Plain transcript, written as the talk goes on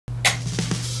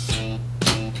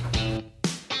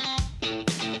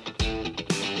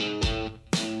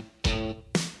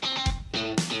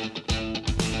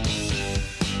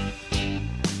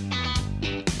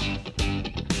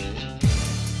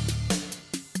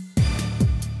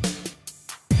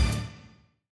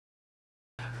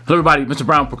Hello everybody, Mr.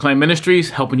 Brown, Proclaim Ministries,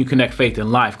 helping you connect faith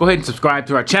and life. Go ahead and subscribe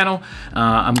to our channel.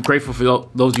 I'm grateful for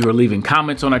those of you who are leaving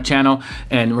comments on our channel.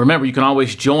 And remember, you can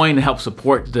always join and help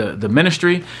support the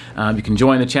ministry. You can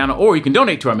join the channel, or you can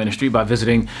donate to our ministry by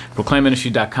visiting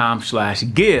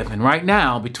proclaimministry.com/give. And right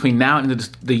now, between now and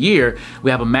the year,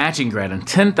 we have a matching grant, a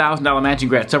 $10,000 matching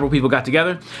grant. Several people got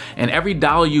together, and every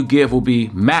dollar you give will be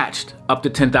matched up to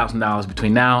 $10,000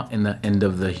 between now and the end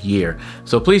of the year.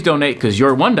 So please donate, because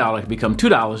your $1 can become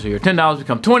 $2, or your $10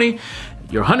 become $20,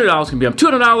 your $100 can become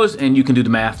 $200, and you can do the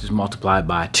math, just multiply it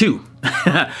by 2.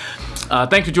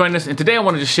 Thanks for joining us. And today I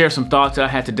wanted to share some thoughts that I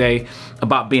had today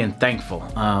about being thankful.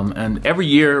 And every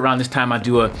year around this time I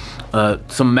do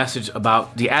some message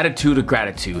about the attitude of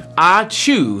gratitude. I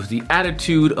choose the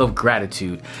attitude of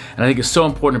gratitude. And I think it's so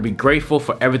important to be grateful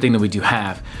for everything that we do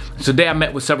have. So today I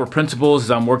met with several principals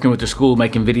as I'm working with the school,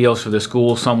 making videos for the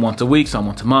school, some once a week, some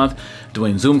once a month,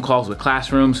 doing Zoom calls with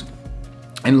classrooms.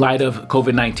 In light of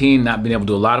COVID-19, not being able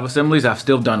to do a lot of assemblies, I've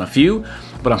still done a few,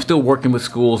 but I'm still working with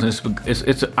schools, and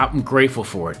I'm grateful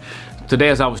for it. Today,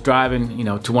 as I was driving,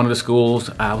 to one of the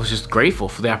schools, I was just grateful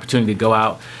for the opportunity to go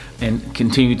out and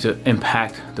continue to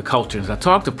impact the culture. As I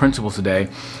talked to principals today,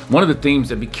 one of the themes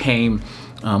that became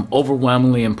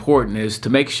overwhelmingly important is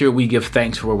to make sure we give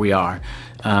thanks for where we are.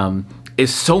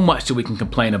 It's so much that we can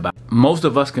complain about. Most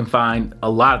of us can find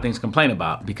a lot of things to complain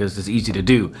about because it's easy to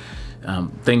do.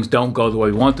 Things don't go the way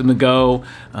we want them to go.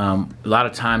 A lot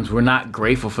of times we're not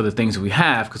grateful for the things that we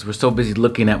have because we're so busy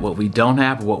looking at what we don't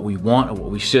have, or what we want, or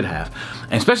what we should have.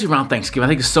 And especially around Thanksgiving, I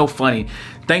think it's so funny.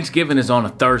 Thanksgiving is on a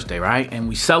Thursday, right? And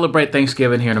we celebrate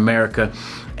Thanksgiving here in America.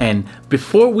 And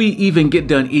before we even get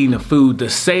done eating the food, the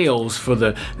sales for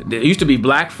it used to be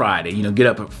Black Friday, get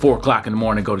up at 4 o'clock in the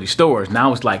morning and go to these stores.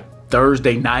 Now it's like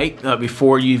Thursday night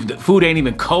before the food ain't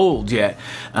even cold yet.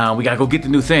 We gotta go get the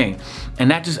new thing. And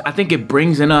that just, I think it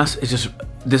brings in us, it's just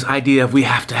this idea of we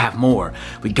have to have more.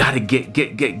 We gotta get,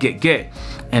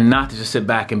 and not to just sit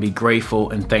back and be grateful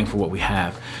and thankful for what we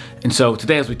have. And so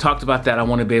today, as we talked about that, I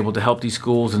want to be able to help these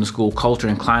schools and the school culture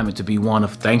and climate to be one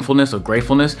of thankfulness or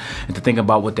gratefulness, and to think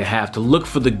about what they have, to look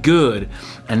for the good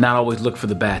and not always look for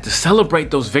the bad, to celebrate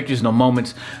those victories and the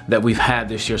moments that we've had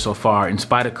this year so far, in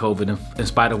spite of COVID, in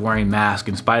spite of wearing masks,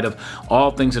 in spite of all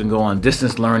things that can go on,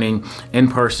 distance learning, in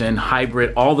person,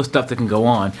 hybrid, all the stuff that can go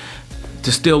on,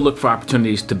 to still look for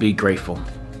opportunities to be grateful.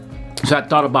 So I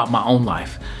thought about my own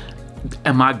life.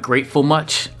 Am I grateful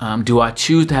much? Do I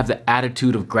choose to have the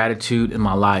attitude of gratitude in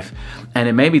my life? And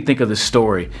it made me think of this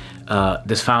story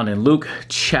that's found in Luke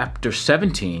chapter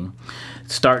 17,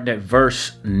 starting at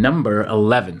verse number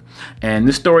 11. And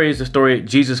this story is the story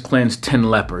Jesus cleansed 10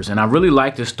 lepers. And I really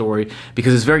like this story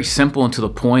because it's very simple and to the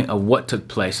point of what took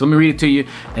place. So let me read it to you,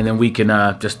 and then we can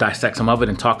just dissect some of it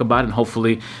and talk about it. And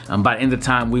hopefully by the end of the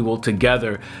time, we will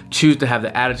together choose to have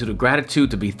the attitude of gratitude,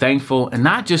 to be thankful, and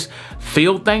not just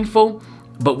feel thankful,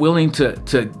 but willing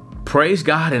to praise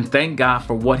God and thank God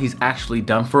for what He's actually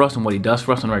done for us and what He does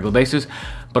for us on a regular basis,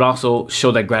 but also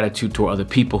show that gratitude to other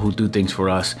people who do things for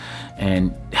us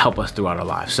and help us throughout our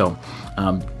lives. So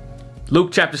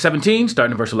Luke chapter 17,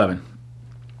 starting in verse 11.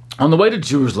 On the way to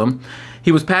Jerusalem,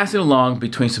 he was passing along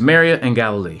between Samaria and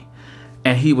Galilee.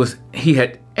 And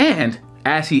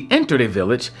as he entered a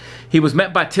village, he was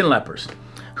met by 10 lepers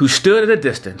who stood at a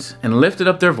distance and lifted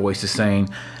up their voices, saying,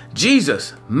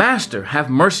 "Jesus, Master, have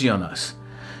mercy on us."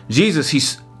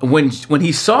 Jesus, when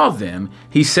he saw them,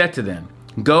 he said to them,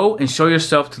 "Go and show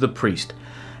yourself to the priest."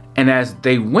 And as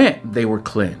they went, they were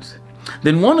cleansed.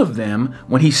 Then one of them,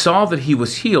 when he saw that he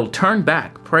was healed, turned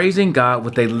back, praising God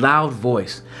with a loud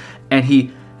voice. And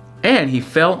he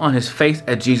fell on his face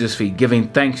at Jesus' feet, giving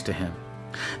thanks to him.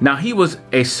 Now he was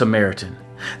a Samaritan.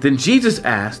 Then Jesus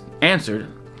answered,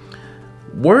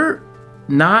 "Were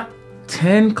not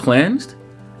 10 cleansed?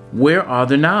 Where are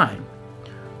the 9?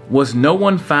 Was no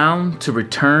one found to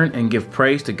return and give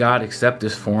praise to God except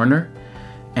this foreigner?"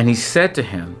 And he said to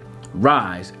him,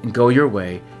 "Rise and go your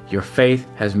way. Your faith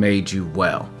has made you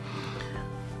well."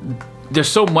 There's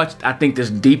so much, I think, that's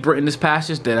deeper in this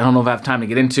passage that I don't know if I have time to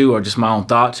get into, or just my own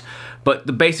thoughts. But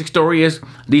the basic story is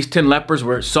these 10 lepers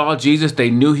saw Jesus. They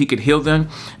knew he could heal them,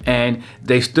 and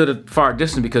they stood a far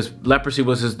distance because leprosy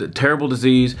was this terrible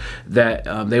disease that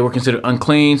they were considered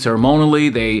unclean ceremonially.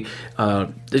 They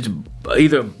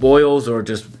either boils or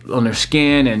just on their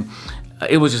skin, and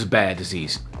it was just a bad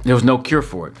disease. There was no cure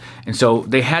for it. And so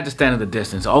they had to stand at a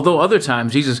distance. Although other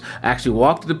times Jesus actually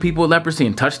walked to the people with leprosy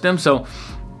and touched them. So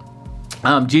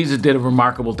Jesus did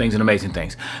remarkable things and amazing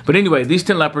things. But anyway, these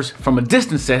 10 lepers from a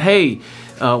distance said, "Hey,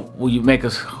 will you make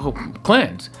us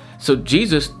cleanse?" So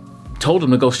Jesus told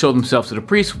them to go show themselves to the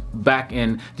priest. Back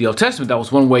in the Old Testament, that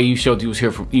was one way you showed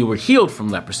you were healed from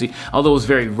leprosy. Although it was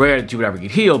very rare that you would ever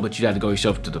get healed, but you had to go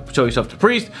show yourself to the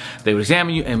priest. They would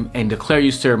examine you and declare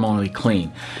you ceremonially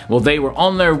clean. Well, they were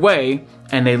on their way,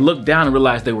 and they looked down and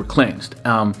realized they were cleansed.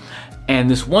 And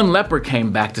this one leper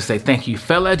came back to say thank you. He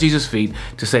fell at Jesus' feet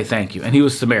to say thank you. And he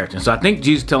was Samaritan. So I think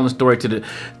Jesus telling the story to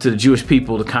the Jewish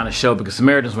people to kind of show, because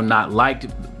Samaritans were not liked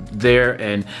there,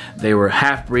 and they were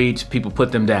half-breeds. People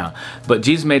put them down. But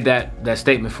Jesus made that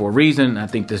statement for a reason. I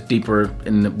think that's deeper,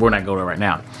 and we're not going there right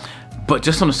now. But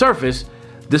just on the surface,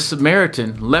 this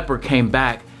Samaritan leper came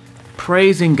back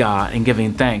praising God and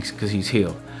giving thanks because he's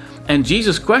healed. And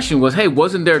Jesus' question was, hey,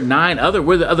 wasn't there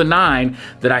were the other 9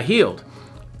 that I healed?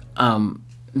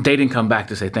 They didn't come back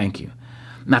to say thank you.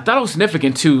 And I thought it was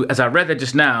significant too, as I read that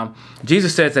just now.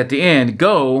 Jesus says at the end,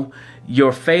 go,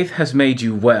 your faith has made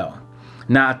you well.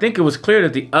 Now, I think it was clear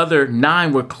that the other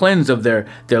 9 were cleansed of their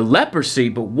leprosy,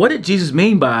 but what did Jesus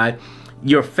mean by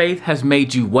your faith has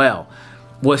made you well?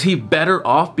 Was he better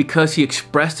off because he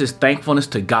expressed his thankfulness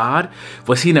to God?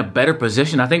 Was he in a better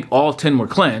position? I think all 10 were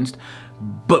cleansed,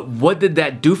 but what did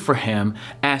that do for him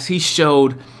as he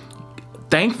showed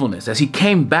thankfulness, as he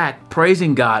came back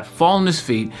praising God, falling on his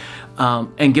feet,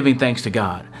 and giving thanks to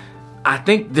God? I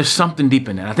think there's something deep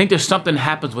in that. I think there's something that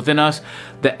happens within us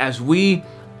that I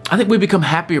think we become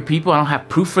happier people. I don't have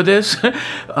proof for this.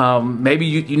 Maybe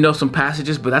you know some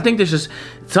passages, but I think there's just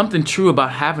something true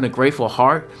about having a grateful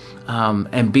heart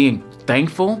and being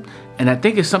thankful. And I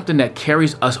think it's something that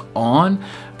carries us on,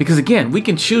 because again, we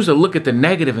can choose to look at the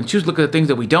negative and choose to look at the things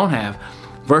that we don't have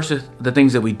versus the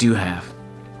things that we do have.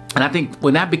 And I think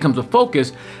when that becomes a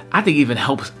focus, I think it even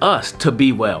helps us to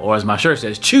be well, or as my shirt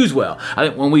says, choose well. I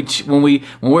think when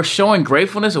we're showing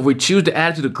gratefulness, or we choose the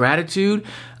attitude of gratitude,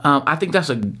 I think that's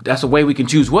a way we can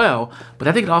choose well. But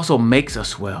I think it also makes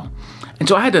us well. And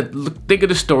so I had to think of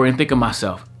the story and think of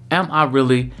myself. Am I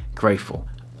really grateful?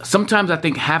 Sometimes I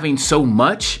think having so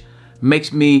much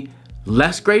makes me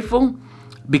less grateful,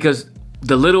 because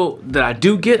the little that I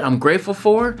do get, I'm grateful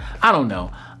for. I don't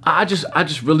know. I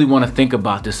just really want to think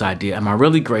about this idea. Am I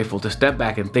really grateful to step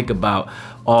back and think about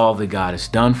all that God has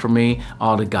done for me,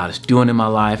 all that God is doing in my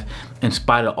life, in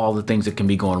spite of all the things that can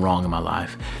be going wrong in my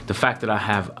life? The fact that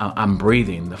I'm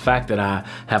breathing, the fact that I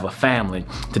have a family.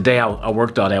 Today I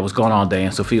worked all day, I was gone all day,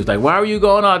 and Sophia was like, why are you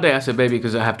going all day? I said, baby,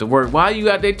 because I have to work. Why are you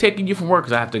out there taking you from work?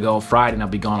 Because I have to go Friday, and I'll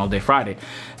be gone all day Friday.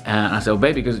 And I said, well,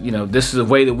 baby, because this is the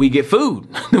way that we get food,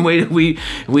 the way that we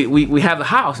have the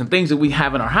house and things that we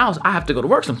have in our house. I have to go to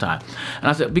work sometime. And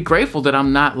I said, be grateful that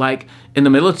I'm not like in the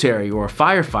military or a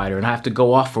firefighter and I have to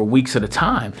go off for weeks at a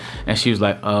time. And she was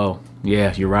like, oh,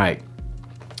 yeah, you're right.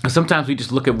 And sometimes we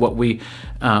just look at what we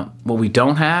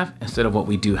don't have instead of what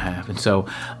we do have. And so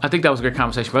I think that was a great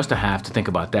conversation for us to have, to think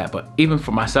about that. But even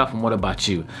for myself, and what about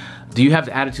you? Do you have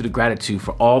the attitude of gratitude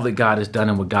for all that God has done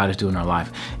and what God is doing in our life,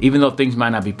 even though things might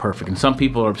not be perfect? And some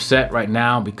people are upset right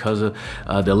now because of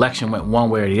the election went one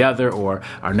way or the other, or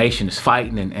our nation is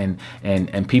fighting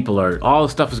and people are, all the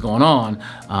stuff is going on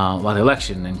while the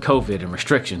election and COVID and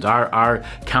restrictions. Our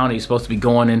county is supposed to be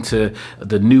going into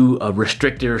the new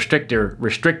restrictor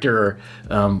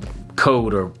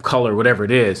code or color, whatever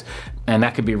it is, and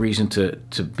that could be a reason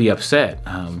to be upset.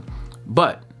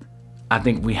 But I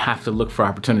think we have to look for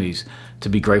opportunities to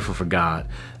be grateful for God,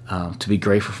 to be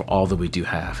grateful for all that we do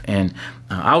have. And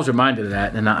I was reminded of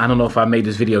that, and I don't know if I made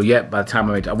this video yet. By the time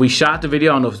we shot the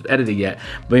video, I don't know if it's edited yet,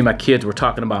 but me and my kids were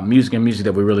talking about music and music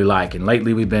that we really like. And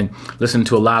lately we've been listening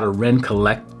to a lot of Ren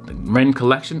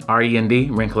Collection,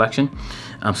 R-E-N-D, Ren Collection.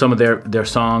 Some of their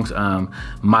songs,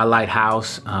 My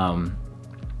Lighthouse,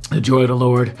 The Joy of the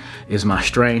Lord is My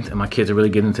Strength, and my kids are really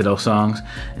getting into those songs.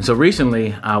 And so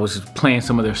recently I was playing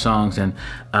some of their songs, and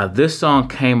this song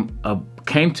came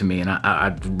to me, and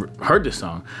I heard this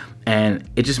song, and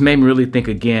it just made me really think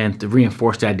again, to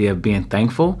reinforce the idea of being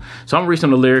thankful. So I'm gonna read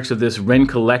some of the lyrics of this Ren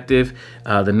Collective.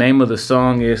 The name of the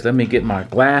song is, let me get my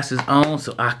glasses on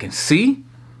so I can see.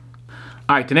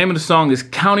 All right, the name of the song is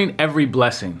Counting Every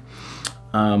Blessing.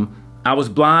 I was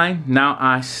blind, now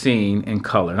I seen in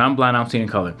color. Now I'm blind, now I'm seeing in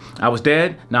color. I was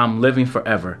dead, now I'm living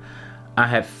forever. I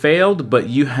had failed, but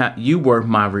you were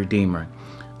my redeemer.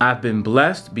 I've been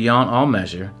blessed beyond all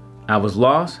measure. I was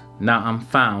lost, now I'm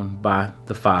found by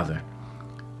the Father.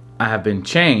 I have been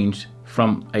changed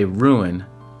from a ruin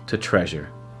to treasure.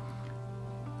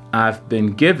 I've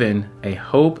been given a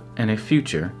hope and a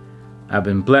future. I've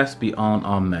been blessed beyond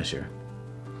all measure.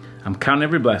 I'm counting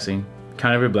every blessing,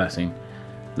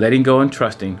 letting go and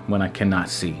trusting when I cannot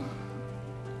see.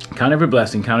 Count every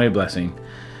blessing,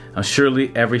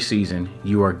 surely every season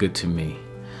you are good to me.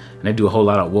 And they do a whole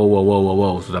lot of whoa, whoa, whoa, whoa,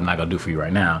 whoa, which I'm not going to do for you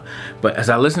right now. But as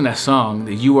I listen to that song,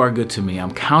 that you are good to me,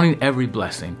 I'm counting every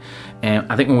blessing. And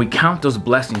I think when we count those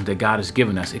blessings that God has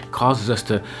given us, it causes us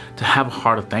to have a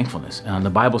heart of thankfulness. The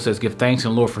Bible says, give thanks to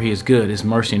the Lord, for he is good. His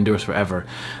mercy endures forever.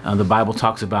 The Bible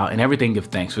talks about, in everything give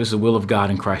thanks, for this is the will of God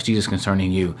in Christ Jesus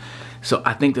concerning you. So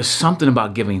I think there's something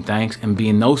about giving thanks and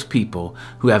being those people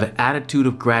who have an attitude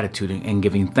of gratitude and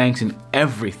giving thanks in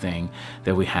everything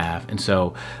that we have. And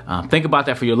so think about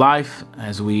that for your life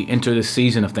as we enter this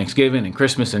season of Thanksgiving and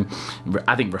Christmas. And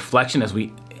I think reflection as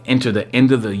we enter the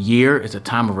end of the year is a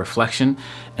time of reflection.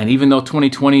 And even though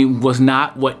 2020 was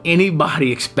not what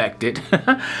anybody expected,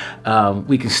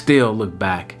 we can still look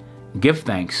back, give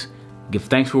thanks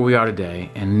where we are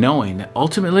today, and knowing that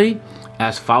ultimately,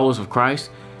 as followers of Christ,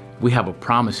 we have a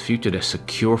promised future that's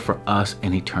secure for us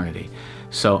in eternity.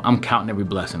 So I'm counting every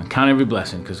blessing. I'm counting every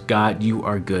blessing because God, you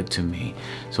are good to me.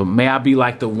 So may I be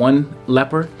like the one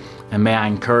leper, and may I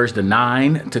encourage the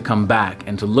 9 to come back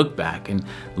and to look back and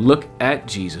look at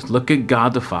Jesus, look at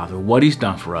God the Father, what he's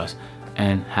done for us,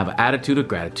 and have an attitude of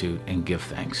gratitude and give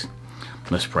thanks.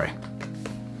 Let's pray.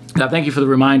 God, thank you for the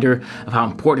reminder of how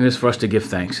important it is for us to give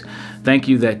thanks. Thank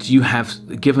you that you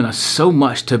have given us so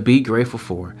much to be grateful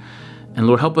for. And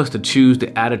Lord, help us to choose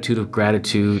the attitude of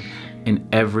gratitude in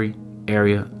every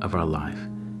area of our life.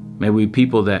 May we be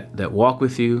people that walk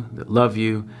with you, that love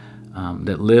you,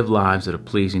 that live lives that are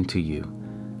pleasing to you.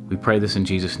 We pray this in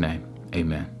Jesus' name.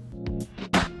 Amen.